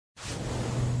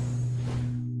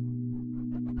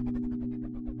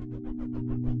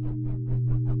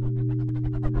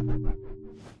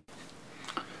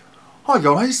Hi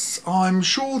guys, I'm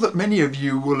sure that many of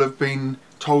you will have been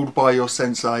told by your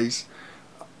senseis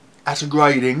at a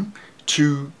grading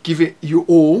to give it your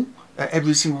all at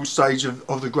every single stage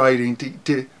of the grading,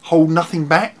 to hold nothing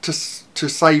back, to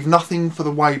save nothing for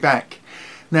the way back.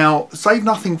 Now, save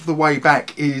nothing for the way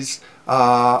back is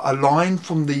a line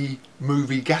from the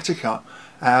movie Gattaca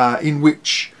in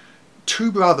which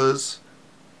two brothers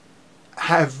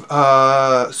have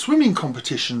swimming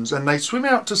competitions, and they swim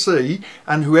out to sea,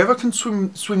 and whoever can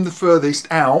swim the furthest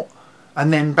out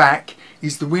and then back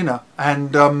is the winner.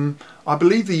 And I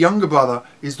believe the younger brother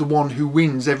is the one who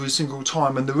wins every single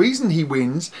time, and the reason he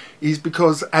wins is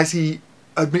because, as he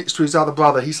admits to his other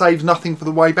brother, he saves nothing for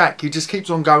the way back. He just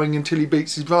keeps on going until he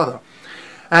beats his brother.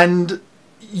 And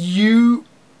you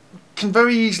can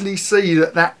very easily see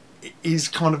that that is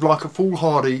kind of like a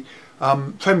foolhardy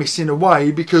premise in a way,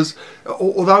 because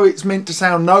although it's meant to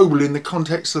sound noble in the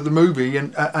context of the movie,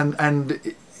 and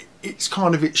it's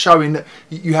showing that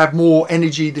you have more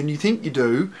energy than you think you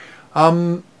do,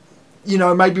 you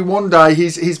know, maybe one day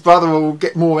his brother will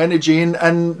get more energy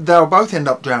and they'll both end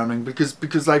up drowning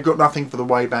because they've got nothing for the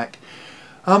way back.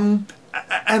 And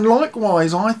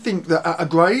likewise, I think that at a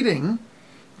grading,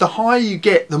 the higher you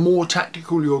get, the more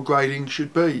tactical your grading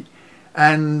should be.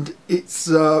 And it's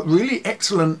a really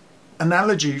excellent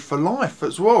analogy for life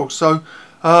as well. So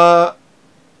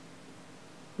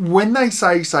when they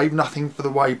say save nothing for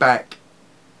the way back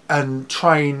and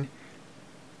train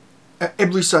at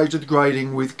every stage of the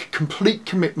grading with complete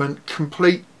commitment,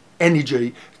 complete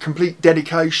energy, complete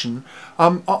dedication,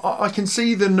 I can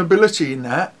see the nobility in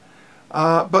that.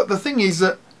 But the thing is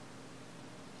that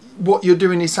what you're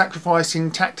doing is sacrificing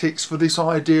tactics for this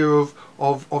idea of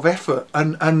effort,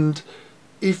 and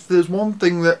if there's one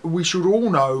thing that we should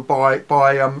all know by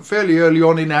fairly early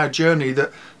on in our journey,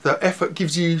 that effort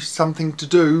gives you something to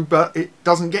do, but it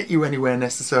doesn't get you anywhere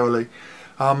necessarily.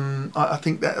 I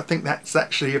think that's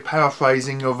actually a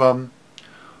paraphrasing of a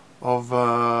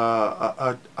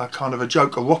kind of a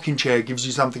joke. A rocking chair gives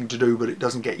you something to do, but it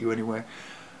doesn't get you anywhere.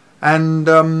 And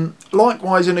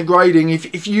likewise in a grading,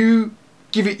 if you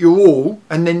give it your all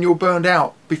and then you're burned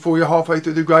out before you're halfway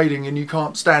through the grading and you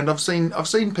can't stand. I've seen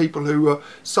people who are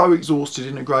so exhausted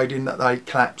in a grading that they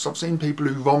collapse. I've seen people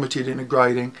who vomited in a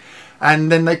grading and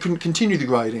then they couldn't continue the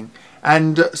grading.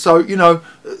 And so, you know,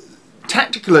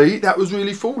 tactically that was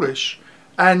really foolish.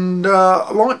 And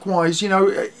likewise, you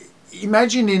know,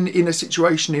 imagine in a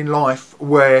situation in life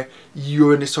where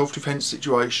you're in a self-defense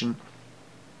situation,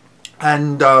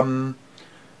 and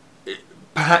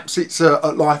perhaps it's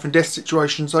a life and death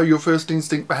situation, so your first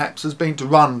instinct perhaps has been to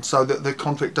run so that the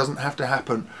conflict doesn't have to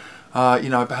happen. You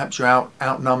know, perhaps you're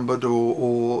outnumbered,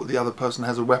 or the other person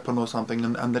has a weapon or something,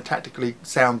 and the tactically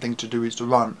sound thing to do is to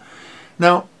run.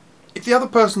 Now, if the other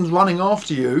person's running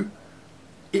after you,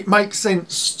 it makes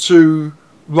sense to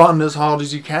run as hard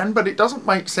as you can, but it doesn't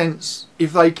make sense,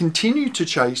 if they continue to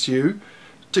chase you,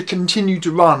 to continue to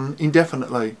run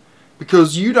indefinitely.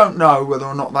 Because you don't know whether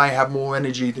or not they have more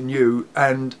energy than you,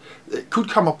 and it could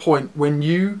come a point when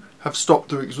you have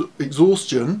stopped through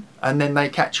exhaustion, and then they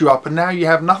catch you up, and now you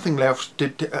have nothing left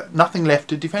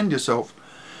to defend yourself.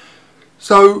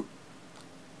 So,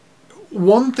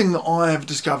 one thing that I have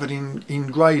discovered in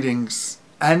gradings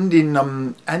and in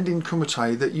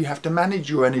kumite, that you have to manage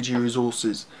your energy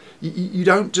resources. You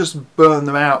don't just burn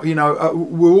them out. You know,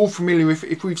 we're all familiar with,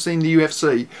 if we've seen the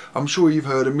UFC, I'm sure you've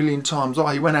heard a million times, oh,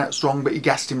 he went out strong but he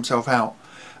gassed himself out.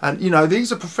 And you know,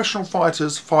 these are professional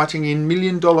fighters fighting in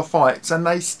million-dollar fights, and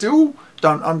they still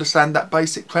don't understand that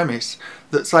basic premise,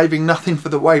 that saving nothing for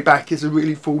the way back is a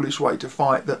really foolish way to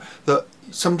fight, that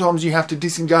sometimes you have to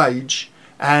disengage.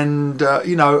 And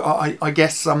you know, I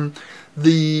guess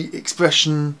the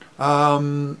expression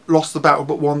lost the battle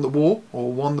but won the war,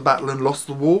 or won the battle and lost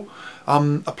the war,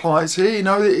 applies here. You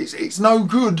know, it's no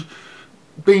good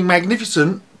being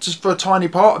magnificent just for a tiny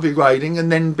part of your grading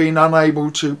and then being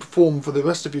unable to perform for the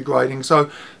rest of your grading.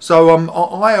 So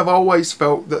I have always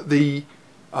felt that the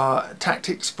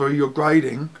tactics for your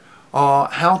grading are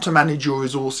how to manage your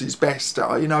resources best.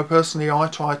 You know, personally, I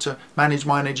try to manage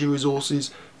my energy resources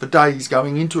for days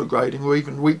going into a grading, or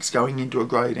even weeks going into a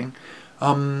grading.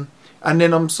 And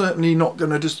then I'm certainly not going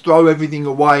to just throw everything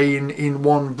away in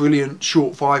one brilliant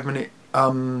short 5-minute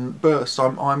burst.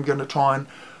 I'm going to try and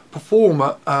perform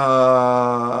at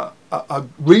a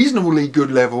reasonably good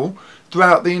level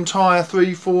throughout the entire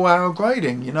 3-4 hour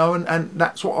grading, you know, and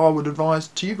that's what I would advise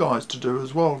to you guys to do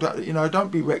as well. You know,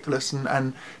 don't be reckless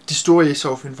and destroy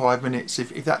yourself in 5 minutes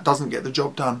if that doesn't get the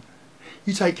job done.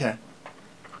 You take care.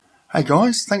 Hey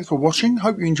guys, thanks for watching.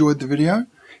 Hope you enjoyed the video.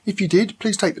 If you did,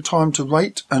 please take the time to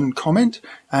rate and comment,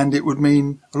 and it would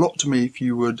mean a lot to me if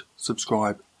you would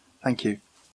subscribe. Thank you.